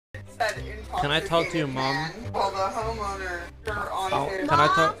Can I talk to your mom? While the homeowner on his... Can I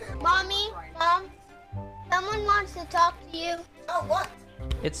talk? Mommy, Mom, someone wants to talk to you. Oh, what?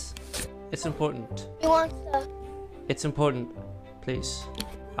 It's important. He wants to. It's important. Please.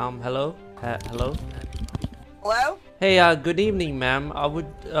 Hello? Hello? Hello? Hey, good evening, ma'am. I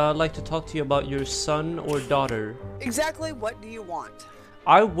would like to talk to you about your son or daughter. Exactly what do you want?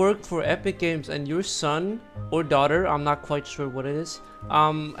 I work for Epic Games, and your son or daughter, I'm not quite sure what it is,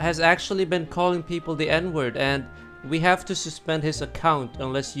 has actually been calling people the N-word, and we have to suspend his account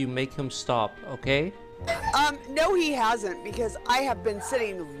unless you make him stop, okay? No he hasn't, because I have been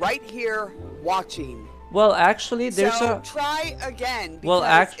sitting right here watching. Well, actually, there's try again, because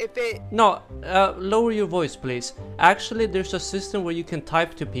well, if it... No, lower your voice, please. Actually, there's a system where you can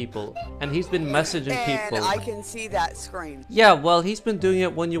type to people, and he's been messaging people. And I can see that screen. Yeah, well, he's been doing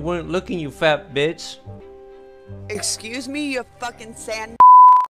it when you weren't looking, you fat bitch. Excuse me, you fucking sand...